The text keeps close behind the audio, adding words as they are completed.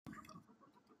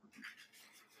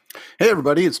Hey,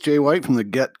 everybody, it's Jay White from the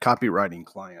Get Copywriting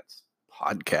Clients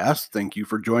podcast. Thank you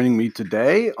for joining me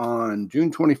today on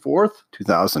June 24th,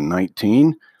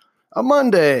 2019, a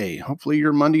Monday. Hopefully,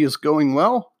 your Monday is going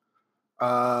well.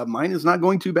 Mine is not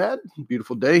going too bad.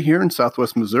 Beautiful day here in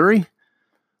Southwest Missouri.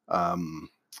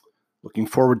 Looking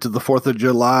forward to the 4th of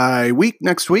July week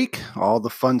next week, all the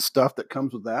fun stuff that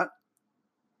comes with that.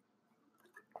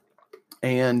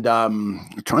 And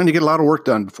trying to get a lot of work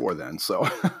done before then. So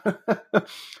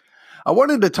I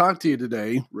wanted to talk to you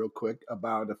today real quick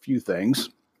about a few things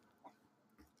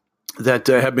that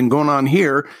have been going on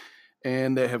here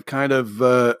and that have kind of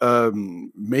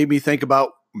made me think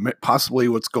about possibly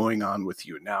what's going on with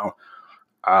you. Now,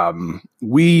 my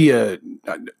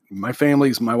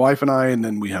family's, my wife and I, and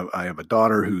then I have a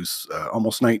daughter who's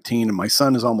almost 19 and my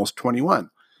son is almost 21.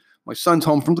 My son's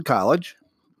home from the college,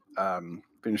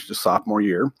 finished his sophomore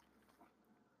year.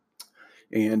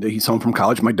 And he's home from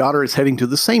college. My daughter is heading to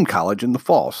the same college in the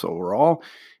fall. So we're all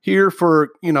here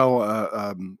for,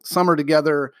 summer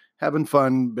together, having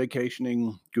fun,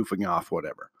 vacationing, goofing off,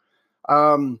 whatever.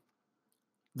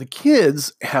 The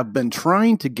kids have been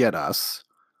trying to get us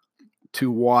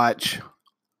to watch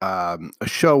a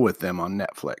show with them on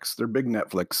Netflix. They're big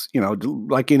Netflix,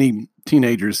 like any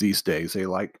teenagers these days. They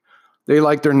like their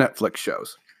Netflix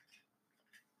shows.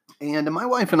 And my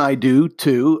wife and I do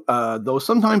too, though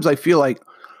sometimes I feel like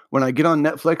when I get on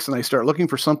Netflix and I start looking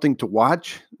for something to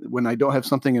watch, when I don't have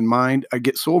something in mind, I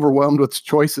get so overwhelmed with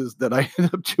choices that I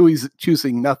end up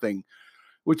choosing nothing,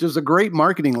 which is a great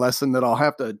marketing lesson that I'll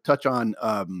have to touch on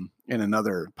in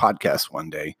another podcast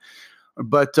one day.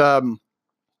 But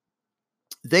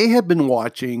they have been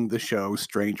watching the show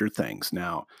Stranger Things.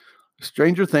 Now,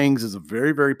 Stranger Things is a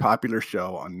very, very popular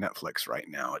show on Netflix right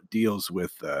now. It deals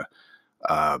with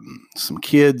some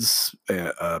kids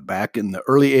back in the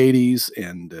early 80s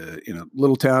and in a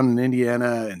little town in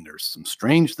Indiana, and there's some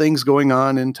strange things going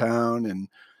on in town, and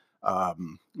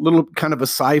little kind of a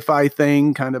sci-fi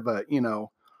thing, kind of a,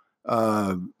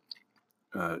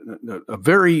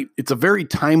 it's a very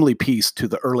timely piece to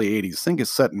the early 80s. I think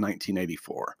it's set in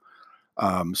 1984.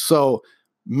 So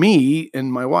me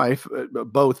and my wife,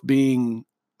 both being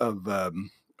of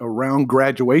around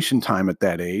graduation time at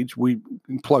that age, we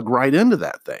plug right into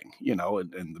that thing,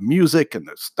 and the music and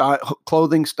the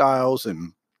clothing styles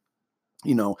and,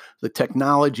 the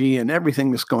technology and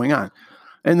everything that's going on.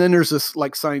 And then there's this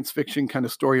like science fiction kind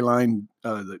of storyline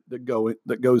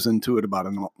that goes into it about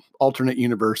an alternate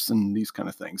universe and these kind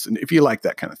of things. And if you like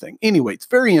that kind of thing, anyway, it's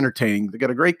very entertaining. They got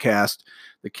a great cast.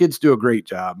 The kids do a great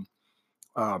job.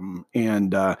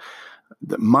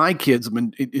 My kids have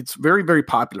been, it's very, very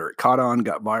popular. It caught on,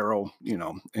 got viral,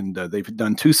 and they've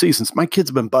done 2 seasons. My kids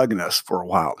have been bugging us for a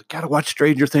while. Got to watch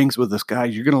Stranger Things with us,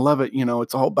 guys. You're going to love it.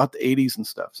 It's all about the 80s and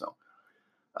stuff.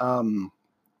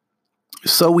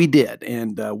 So we did,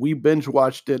 and we binge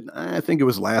watched it. I think it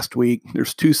was last week.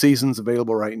 There's 2 seasons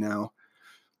available right now,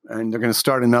 and they're going to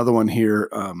start another one here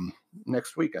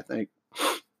next week, I think.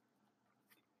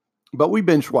 But we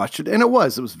binge watched it, and it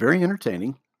was very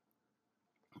entertaining.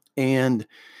 And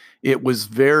it was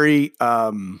very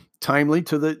timely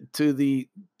to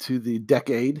the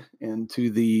decade and to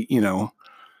the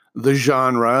the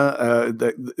genre of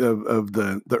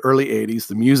the early 80s.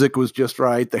 The music was just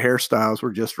right, the hairstyles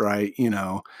were just right,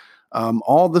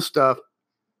 all the stuff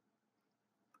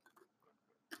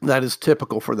that is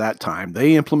typical for that time.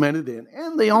 They implemented in,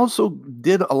 and they also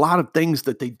did a lot of things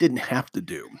that they didn't have to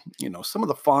do. Some of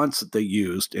the fonts that they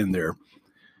used in their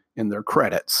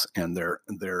credits and their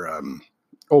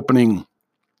opening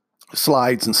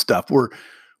slides and stuff were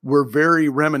very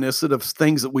reminiscent of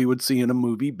things that we would see in a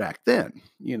movie back then.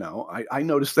 I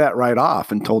noticed that right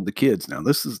off and told the kids, now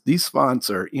these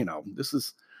fonts are, this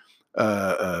is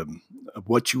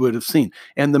what you would have seen.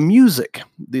 And the music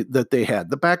that they had,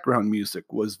 the background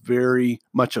music, was very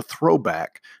much a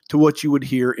throwback to what you would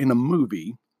hear in a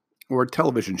movie or a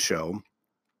television show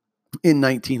in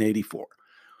 1984.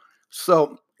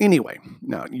 So anyway,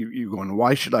 now you're going,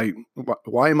 why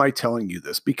am I telling you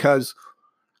this? Because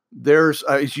there's,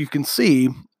 as you can see,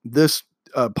 this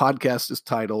podcast is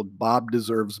titled Bob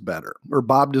Deserved Better,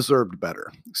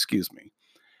 excuse me.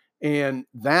 And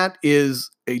that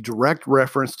is a direct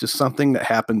reference to something that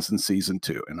happens in season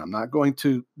 2. And I'm not going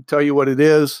to tell you what it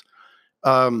is.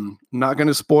 I'm not going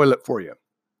to spoil it for you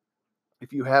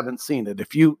if you haven't seen it.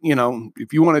 If you want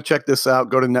to check this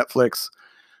out, go to Netflix.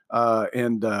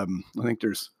 And I think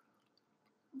there's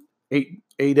 8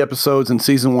 episodes in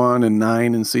season 1 and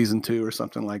 9 in season 2 or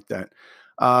something like that.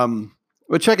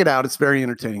 But check it out. It's very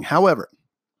entertaining. However,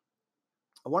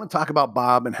 I want to talk about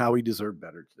Bob and how he deserved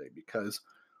better today, because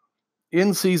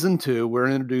in season 2, we're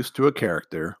introduced to a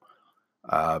character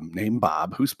named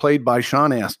Bob, who's played by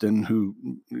Sean Astin, who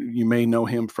you may know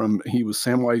him from, he was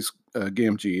Samwise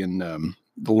Gamgee in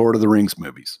the Lord of the Rings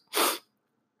movies.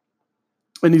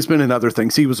 And he's been in other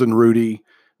things. He was in Rudy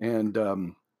and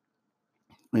some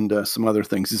other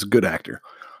things. He's a good actor.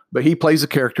 But he plays a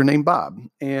character named Bob.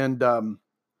 And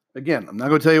again, I'm not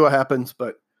going to tell you what happens,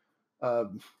 but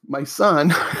my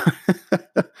son,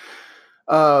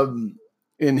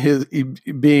 in his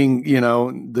being,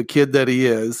 the kid that he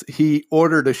is, he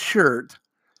ordered a shirt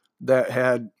that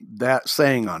had that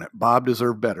saying on it, "Bob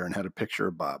deserved better," and had a picture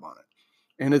of Bob on it.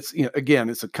 And it's, again,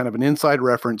 it's a kind of an inside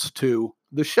reference to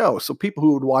the show. So people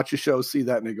who would watch the show see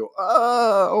that and they go,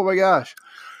 oh my gosh.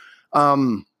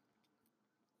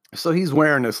 So he's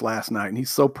wearing this last night and he's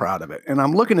so proud of it. And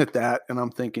I'm looking at that and I'm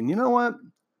thinking, you know what?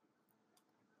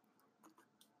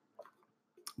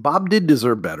 Bob did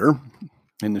deserve better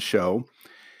in the show.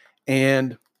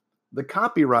 And the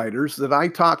copywriters that I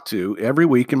talk to every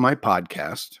week in my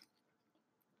podcast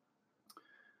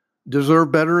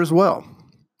deserve better as well.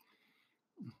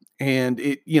 And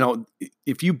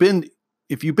if you've been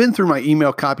through my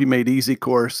email copy made easy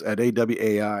course at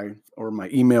AWAI or my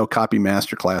email copy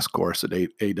masterclass course at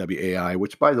AWAI,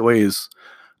 which by the way is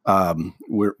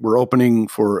we're opening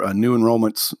for new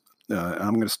enrollments.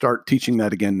 I'm going to start teaching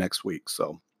that again next week.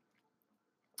 So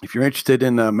if you're interested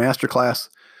in a masterclass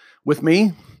with me,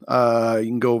 you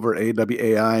can go over to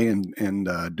AWAI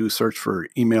and do a search for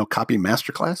email copy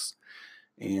masterclass,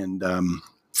 and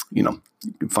you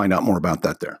can find out more about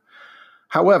that there.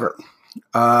 However,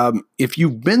 if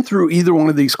you've been through either one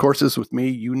of these courses with me,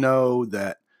 you know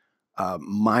that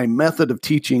my method of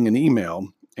teaching an email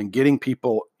and getting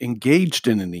people engaged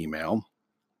in an email,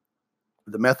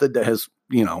 the method that has,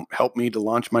 helped me to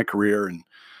launch my career and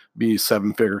be a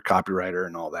 7-figure copywriter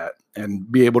and all that,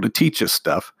 and be able to teach this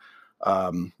stuff,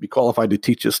 be qualified to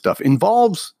teach this stuff,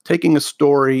 involves taking a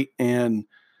story and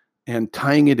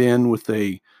tying it in with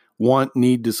a want,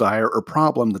 need, desire, or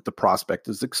problem that the prospect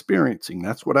is experiencing.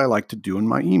 That's what I like to do in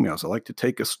my emails. I like to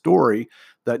take a story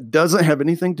that doesn't have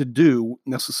anything to do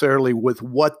necessarily with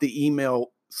what the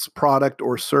email product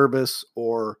or service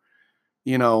or,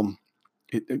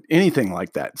 anything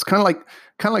like that. It's kind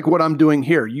of like what I'm doing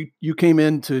here. You came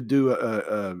in to do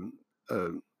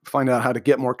find out how to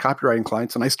get more copywriting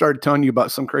clients, and I started telling you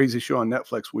about some crazy show on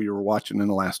Netflix we were watching in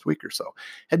the last week or so.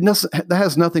 That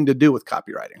has nothing to do with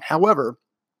copywriting. However,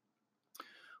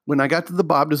 when I got to the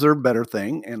Bob deserved better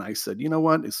thing, and I said, you know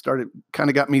what, it kind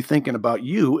of got me thinking about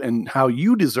you and how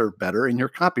you deserve better in your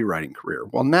copywriting career.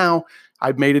 Well, now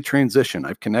I've made a transition.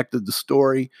 I've connected the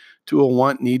story to a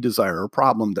want, need, desire, or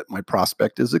problem that my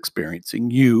prospect is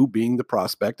experiencing, you being the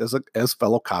prospect as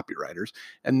fellow copywriters,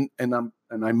 and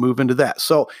I move into that.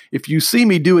 So if you see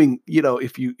me doing,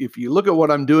 if you look at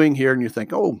what I'm doing here and you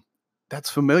think, oh, that's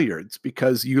familiar, it's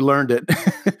because you learned it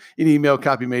in Email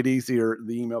Copy Made Easy or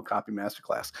the Email Copy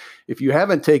Masterclass. If you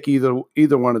haven't taken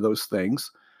either one of those things,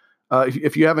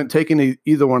 if you haven't taken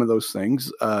either one of those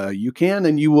things, you can,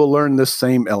 and you will learn this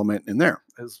same element in there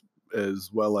as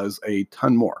well as a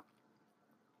ton more.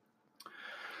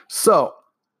 So,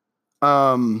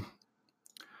 why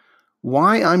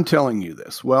I'm telling you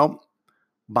this? Well,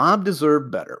 Bob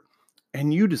deserved better.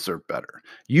 And you deserve better.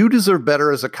 You deserve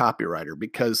better as a copywriter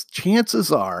because chances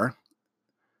are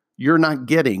you're not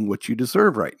getting what you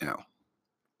deserve right now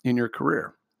in your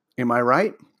career. Am I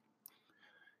right?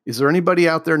 Is there anybody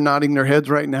out there nodding their heads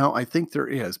right now? I think there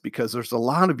is, because there's a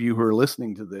lot of you who are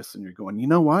listening to this and you're going, you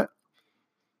know what?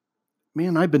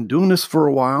 Man, I've been doing this for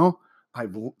a while.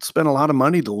 I've spent a lot of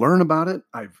money to learn about it.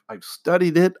 I've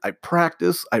studied it. I've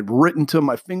practiced. I've written till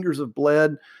my fingers have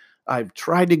bled. I've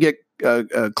tried to get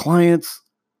clients,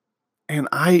 and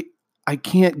I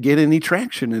can't get any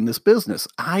traction in this business.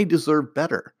 I deserve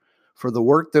better for the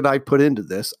work that I put into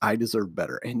this. I deserve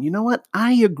better. And you know what?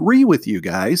 I agree with you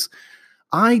guys.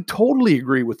 I totally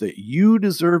agree with it. You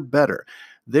deserve better.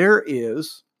 There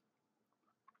is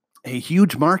a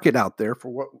huge market out there for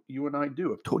what you and I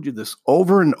do. I've told you this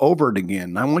over and over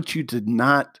again. I want you to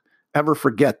not ever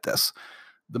forget this.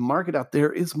 The market out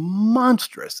there is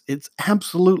monstrous. It's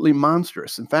absolutely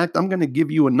monstrous. In fact, I'm going to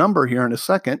give you a number here in a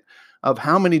second of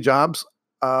how many jobs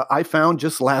I found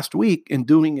just last week in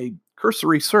doing a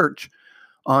cursory search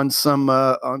on some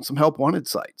help wanted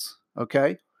sites.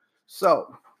 Okay,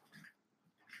 so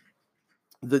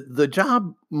the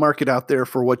job market out there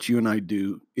for what you and I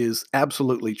do is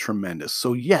absolutely tremendous.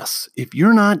 So yes, if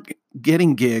you're not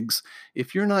getting gigs,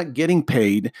 if you're not getting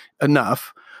paid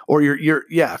enough, or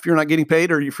if you're not getting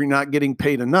paid, or if you're not getting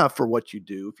paid enough for what you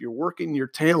do, if you're working your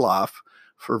tail off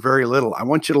for very little, I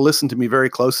want you to listen to me very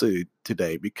closely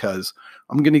today, because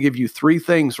I'm going to give you 3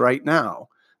 things right now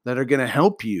that are going to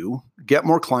help you get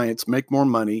more clients, make more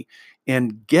money,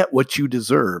 and get what you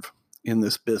deserve in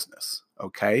this business.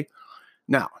 Okay.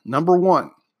 Now, number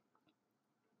one,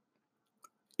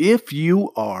 if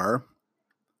you are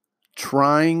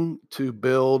trying to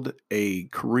build a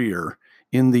career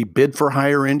in the bid for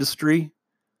hire industry,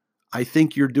 I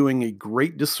think you're doing a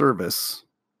great disservice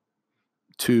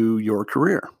to your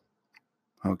career.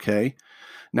 Okay.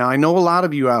 Now, I know a lot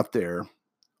of you out there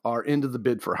are into the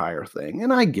bid for hire thing,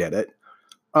 and I get it.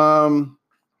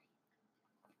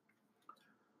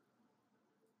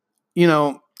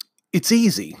 It's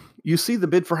easy. You see the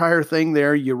bid for hire thing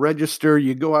there, you register,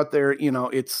 you go out there,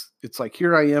 it's like,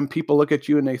 here I am. People look at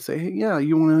you and they say, hey, yeah,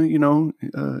 you want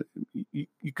to,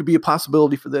 you could be a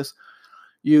possibility for this.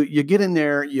 You get in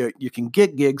there, you can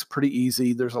get gigs pretty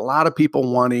easy. There's a lot of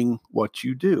people wanting what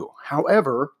you do.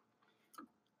 However,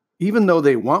 even though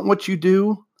they want what you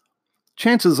do,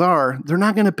 chances are they're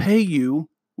not going to pay you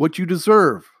what you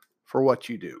deserve for what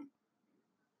you do.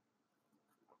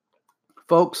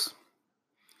 Folks,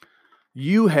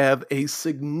 you have a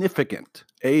significant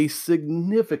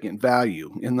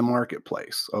value in the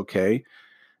marketplace, okay?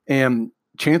 And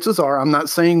chances are, I'm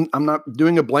not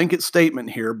doing a blanket statement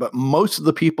here, but most of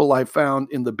the people I've found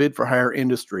in the bid for hire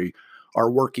industry are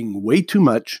working way too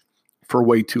much for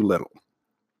way too little.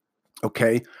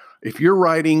 Okay? If you're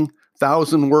writing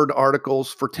 1,000-word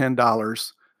articles for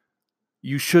 $10,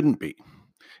 you shouldn't be.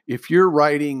 If you're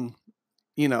writing,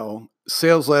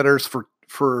 sales letters for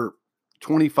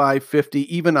 $25, $50,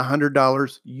 even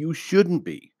 $100, you shouldn't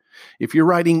be. If you're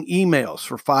writing emails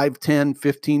for $5, $10,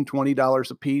 $15,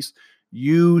 $20 a piece,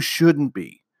 you shouldn't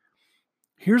be.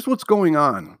 Here's what's going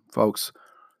on, folks.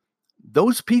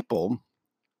 Those people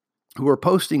who are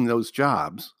posting those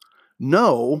jobs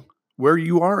know where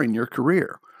you are in your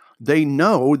career. They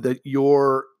know that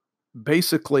you're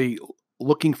basically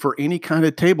looking for any kind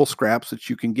of table scraps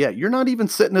that you can get. You're not even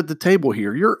sitting at the table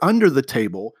here. You're under the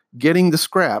table getting the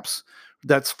scraps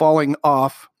that's falling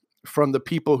off from the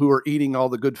people who are eating all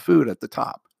the good food at the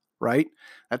top, right?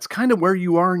 That's kind of where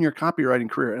you are in your copywriting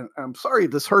career. And I'm sorry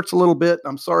if this hurts a little bit.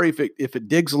 I'm sorry if it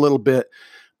digs a little bit,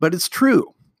 but it's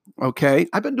true. Okay.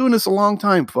 I've been doing this a long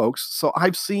time, folks. So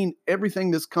I've seen everything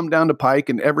that's come down the pike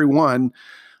and everyone,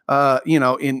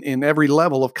 in every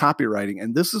level of copywriting.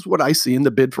 And this is what I see in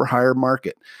the bid for hire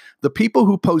market. The people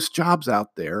who post jobs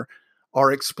out there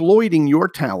are exploiting your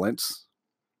talents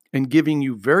and giving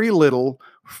you very little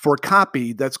for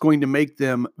copy that's going to make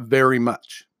them very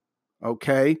much.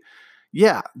 Okay.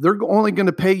 Yeah. They're only going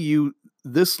to pay you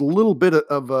this little bit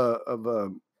of a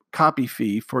copy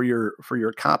fee for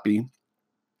your copy.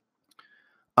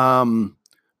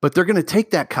 But they're going to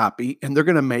take that copy and they're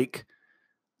going to make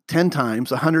 10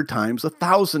 times, 100 times,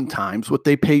 1,000 times what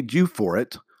they paid you for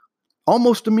it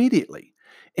almost immediately.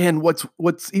 And what's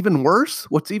even worse,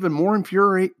 what's even more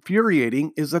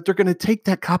infuriating is that they're going to take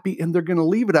that copy and they're going to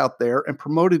leave it out there and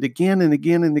promote it again and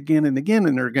again and again and again.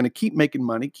 And they're going to keep making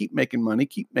money, keep making money,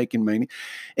 keep making money.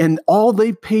 And all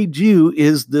they've paid you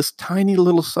is this tiny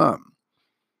little sum,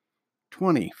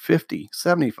 $20, $50,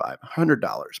 $75,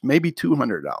 $100, maybe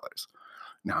 $200.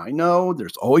 Now, I know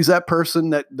there's always that person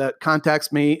that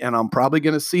contacts me, and I'm probably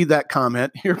going to see that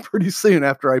comment here pretty soon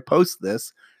after I post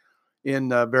this in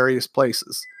various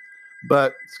places.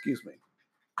 But, excuse me.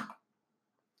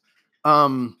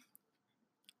 I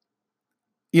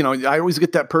always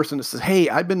get that person that says, hey,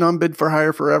 I've been on bid for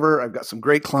hire forever. I've got some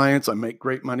great clients. I make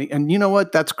great money. And you know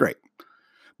what? That's great.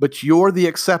 But you're the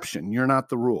exception. You're not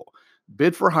the rule.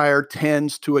 Bid for hire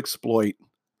tends to exploit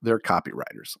their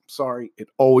copywriters. I'm sorry.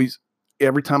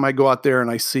 Every time I go out there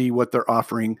and I see what they're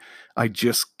offering, I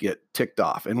just get ticked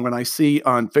off. And when I see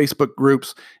on Facebook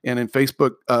groups and in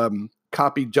Facebook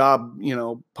copy job,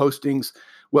 postings,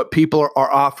 what people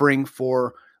are offering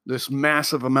for this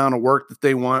massive amount of work that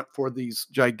they want for these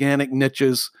gigantic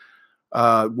niches,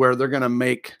 where they're going to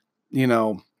make,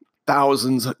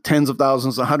 thousands, tens of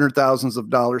thousands, $100,000s of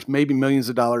dollars, maybe millions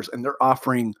of dollars, and they're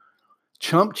offering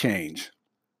chump change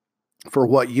for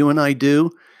what you and I do.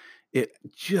 It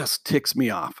just ticks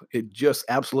me off. It just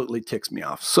absolutely ticks me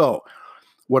off. So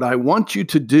what I want you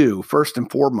to do first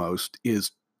and foremost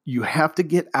is you have to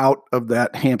get out of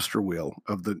that hamster wheel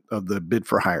of the bid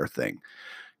for hire thing.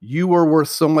 You are worth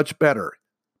so much better.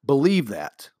 Believe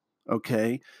that.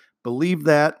 Okay. Believe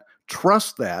that,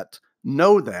 trust that,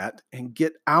 know that, and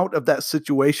get out of that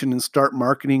situation and start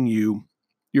marketing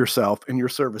yourself and your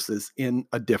services in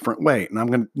a different way.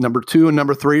 And number 2 and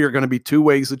number 3 are going to be 2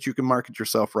 ways that you can market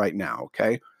yourself right now.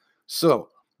 Okay. So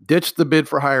ditch the bid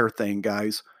for hire thing,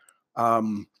 guys.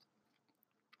 You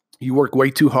work way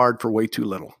too hard for way too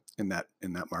little in that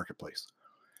marketplace.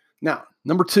 Now,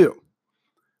 number 2,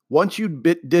 Once you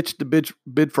ditch the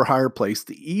bid for hire place,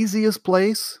 the easiest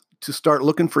place to start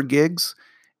looking for gigs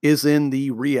is in the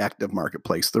reactive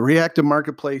marketplace. The reactive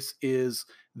marketplace is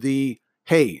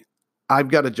hey, I've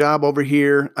got a job over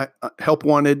here, help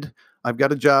wanted. I've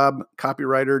got a job,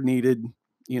 copywriter needed,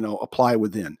 apply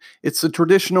within. It's a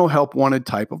traditional help wanted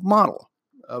type of model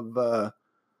of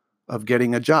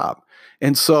getting a job.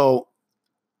 And so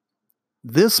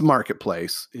this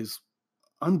marketplace is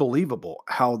unbelievable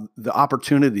how the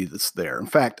opportunity that's there. In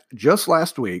fact, just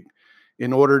last week,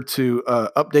 in order to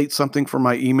update something for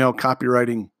my email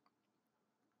copywriting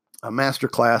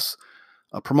masterclass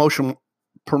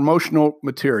promotional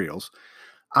materials,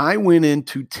 I went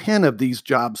into 10 of these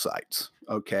job sites.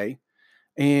 Okay.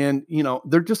 And,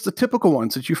 they're just the typical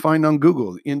ones that you find on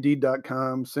Google,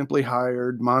 Indeed.com, Simply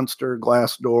Hired, Monster,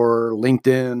 Glassdoor,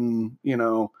 LinkedIn,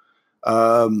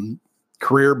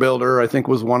 Career Builder, I think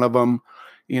was one of them,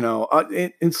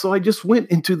 and so I just went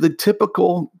into the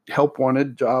typical help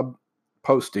wanted job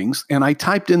postings and I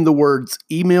typed in the words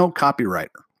email copywriter.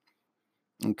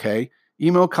 Okay.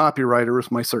 Email copywriter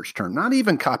is my search term, not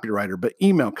even copywriter, but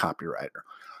email copywriter.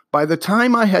 By the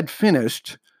time I had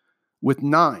finished with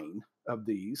 9 of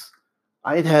these,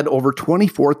 I had over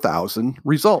 24,000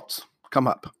 results come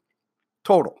up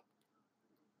total.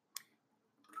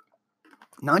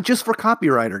 Not just for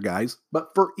copywriter, guys,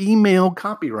 but for email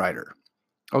copywriter.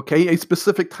 Okay, a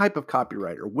specific type of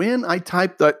copywriter. When I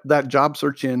typed that job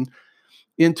search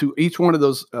into each one of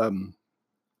those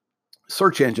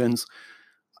search engines,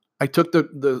 I took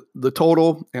the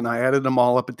total and I added them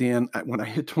all up at the end. When I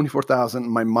hit 24,000,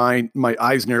 my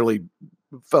eyes nearly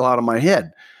fell out of my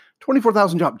head.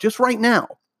 24,000 jobs just right now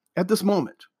at this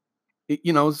moment.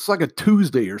 It's like a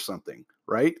Tuesday or something,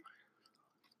 right?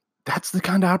 That's the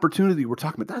kind of opportunity we're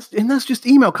talking about. That's just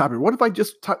email copy. What if I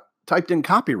just typed in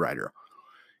copywriter?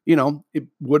 It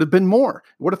would have been more.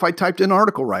 What if I typed in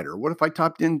article writer? What if I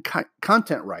typed in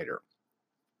content writer?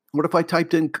 What if I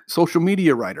typed in social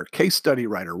media writer, case study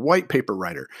writer, white paper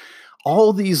writer?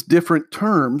 All these different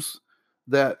terms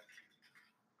that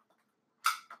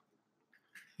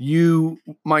you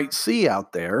might see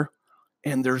out there,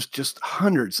 and there's just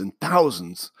hundreds and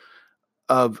thousands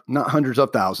of, not hundreds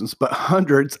of thousands, but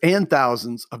hundreds and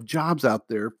thousands of jobs out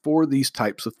there for these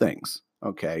types of things,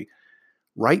 okay?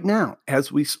 Right now, as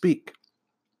we speak.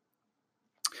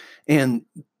 And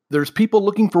there's people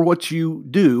looking for what you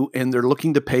do, and they're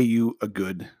looking to pay you a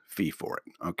good fee for it,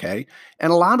 okay?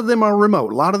 And a lot of them are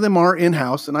remote. A lot of them are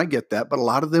in-house, and I get that, but a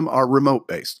lot of them are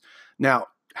remote-based. Now,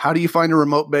 how do you find a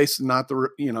remote-based and not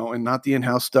the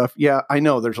in-house stuff? Yeah, I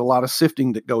know there's a lot of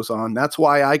sifting that goes on. That's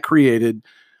why I created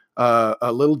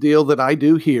a little deal that I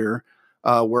do here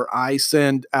where I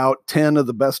send out 10 of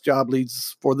the best job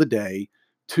leads for the day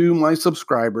to my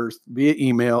subscribers via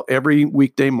email every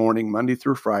weekday morning, Monday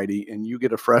through Friday, and you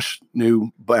get a fresh new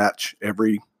batch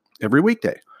every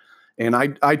weekday. And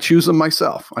I choose them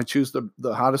myself. I choose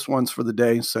the hottest ones for the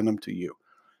day and send them to you.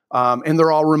 And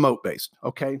they're all remote based.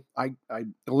 Okay. I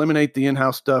eliminate the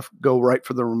in-house stuff, go right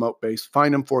for the remote base,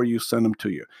 find them for you, send them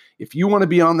to you. If you want to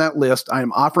be on that list, I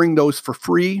am offering those for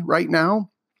free right now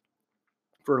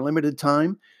for a limited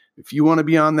time. If you want to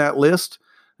be on that list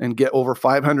and get over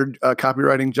 500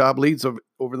 copywriting job leads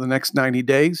over the next 90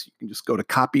 days, you can just go to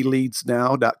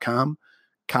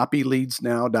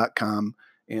copyleadsnow.com,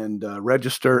 and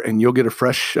register, and you'll get a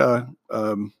fresh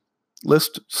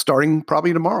list starting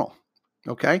probably tomorrow.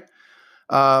 Okay.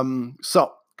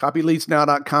 So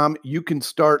copyleadsnow.com, you can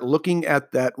start looking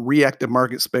at that reactive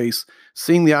market space,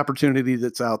 seeing the opportunity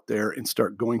that's out there, and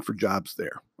start going for jobs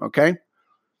there. Okay.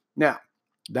 Now,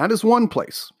 that is one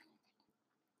place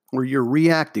where you're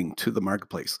reacting to the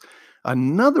marketplace.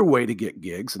 Another way to get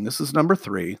gigs, and this is number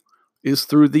 3, is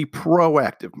through the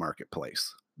proactive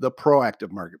marketplace. The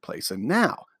proactive marketplace. And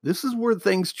now this is where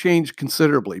things change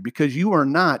considerably, because you are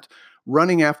not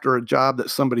running after a job that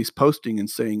somebody's posting and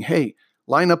saying, hey,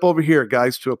 line up over here,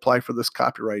 guys, to apply for this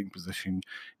copywriting position.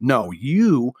 No,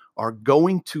 you are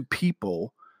going to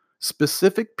people,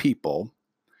 specific people,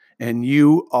 and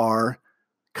you are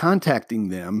contacting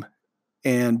them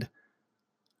and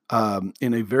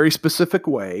in a very specific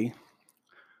way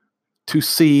to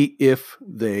see if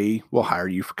they will hire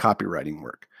you for copywriting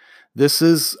work. This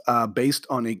is based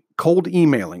on a cold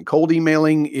emailing. Cold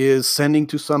emailing is sending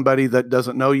to somebody that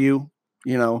doesn't know you,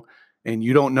 and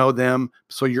you don't know them,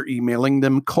 so you're emailing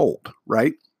them cold,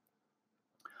 right?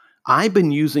 I've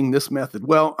been using this method.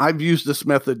 Well, I've used this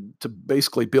method to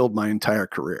basically build my entire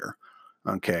career.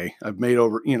 Okay. I've made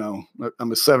over,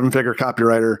 I'm a 7-figure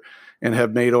copywriter and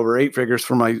have made over 8 figures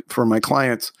for my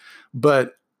clients.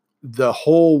 But the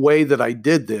whole way that I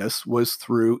did this was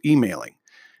through emailing.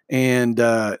 And,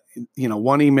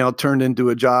 one email turned into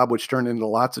a job, which turned into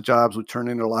lots of jobs, which turned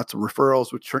into lots of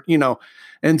referrals,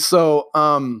 and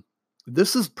so,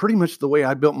 this is pretty much the way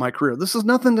I built my career. This is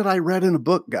nothing that I read in a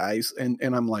book, guys. And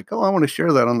I'm like, oh, I want to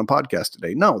share that on the podcast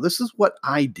today. No, this is what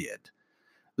I did.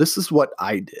 This is what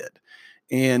I did.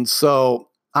 And so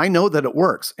I know that it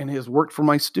works and has worked for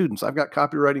my students. I've got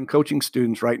copywriting coaching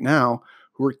students right now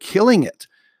who are killing it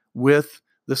with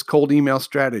this cold email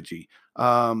strategy.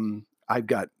 I've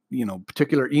got,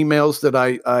 particular emails that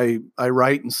I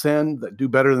write and send that do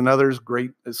better than others,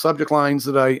 great subject lines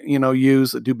that I,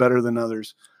 use that do better than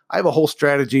others. I have a whole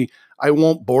strategy. I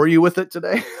won't bore you with it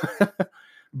today,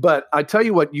 but I tell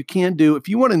you what you can do. If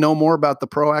you want to know more about the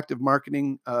proactive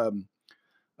marketing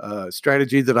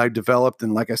strategy that I developed,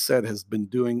 and like I said, has been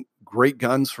doing great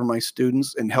guns for my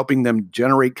students and helping them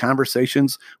generate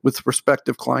conversations with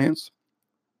prospective clients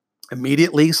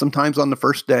immediately, sometimes on the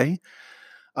first day,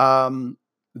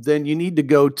 then you need to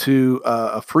go to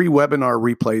a free webinar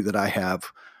replay that I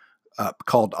have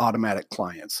called Automatic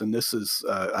Clients. And this is,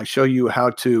 I show you how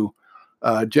to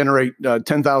generate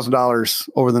 $10,000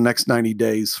 over the next 90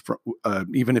 days,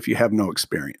 even if you have no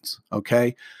experience.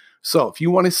 Okay. So if you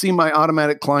want to see my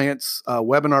Automatic Clients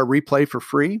webinar replay for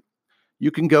free, you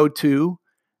can go to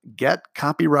Get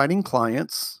Copywriting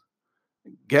Clients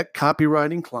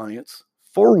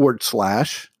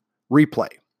 /replay.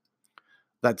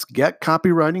 That's Get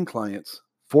Copywriting Clients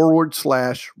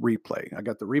 /replay. I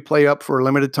got the replay up for a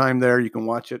limited time there. You can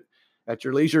watch it at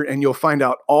your leisure, and you'll find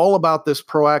out all about this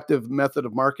proactive method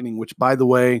of marketing, which, by the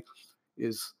way,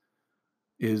 is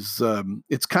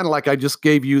it's kind of like I just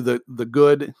gave you the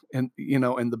good and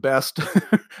and the best,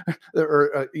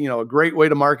 or a great way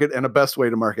to market and a best way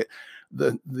to market.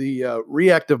 The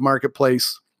reactive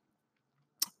marketplace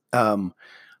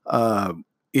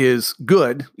is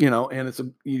good,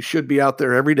 and you should be out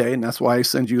there every day. And that's why I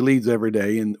send you leads every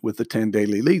day and with the 10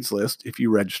 daily leads list, if you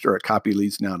register at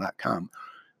copyleadsnow.com.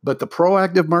 But the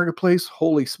proactive marketplace,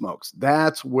 holy smokes,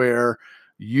 that's where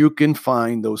you can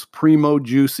find those primo,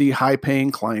 juicy, high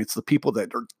paying clients, the people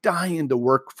that are dying to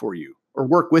work for you or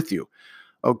work with you.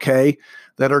 Okay.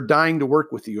 That are dying to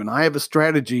work with you. And I have a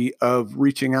strategy of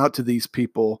reaching out to these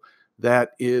people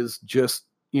that is just,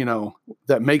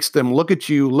 that makes them look at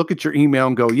your email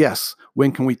and go, yes,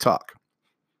 when can we talk?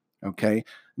 Okay.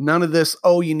 None of this,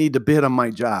 oh, you need to bid on my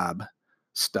job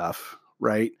stuff,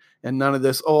 right? And none of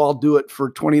this, oh, I'll do it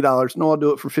for $20. No, I'll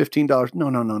do it for $15.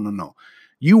 No.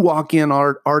 You walk in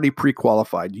already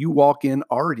pre-qualified. You walk in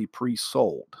already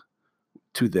pre-sold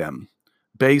to them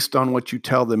based on what you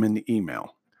tell them in the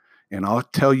email. And I'll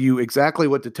tell you exactly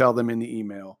what to tell them in the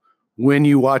email when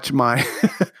you watch my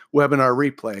webinar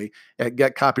replay at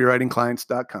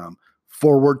getcopywritingclients.com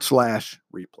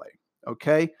 /replay.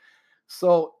 Okay.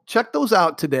 So check those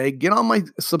out today. Get on my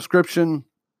subscription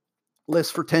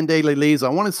list for 10 daily leads. I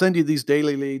want to send you these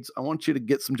daily leads. I want you to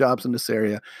get some jobs in this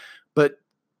area, but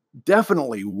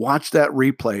definitely watch that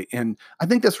replay. And I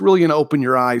think that's really going to open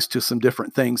your eyes to some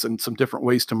different things and some different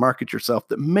ways to market yourself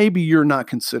that maybe you're not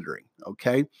considering.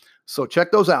 Okay. So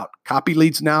check those out.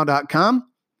 Copyleadsnow.com,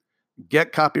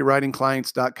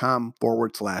 getcopywritingclients.com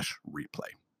 /replay.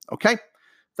 Okay.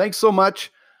 Thanks so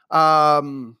much.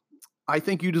 I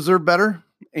think you deserve better,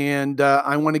 and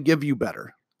I want to give you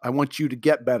better. I want you to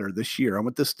get better this year. I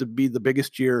want this to be the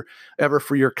biggest year ever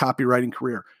for your copywriting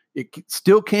career. It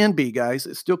still can be, guys.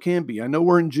 It still can be. I know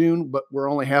we're in June, but we're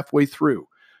only halfway through.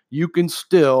 You can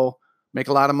still make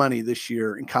a lot of money this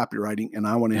year in copywriting, and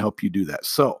I want to help you do that.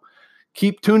 So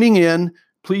keep tuning in.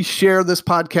 Please share this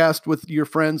podcast with your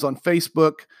friends on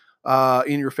Facebook,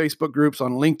 in your Facebook groups,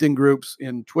 on LinkedIn groups,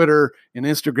 in Twitter, in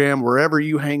Instagram, wherever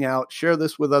you hang out. Share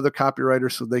this with other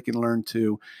copywriters so they can learn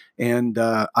too. And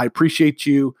I appreciate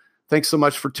you. Thanks so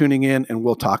much for tuning in, and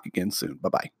we'll talk again soon.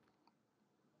 Bye-bye.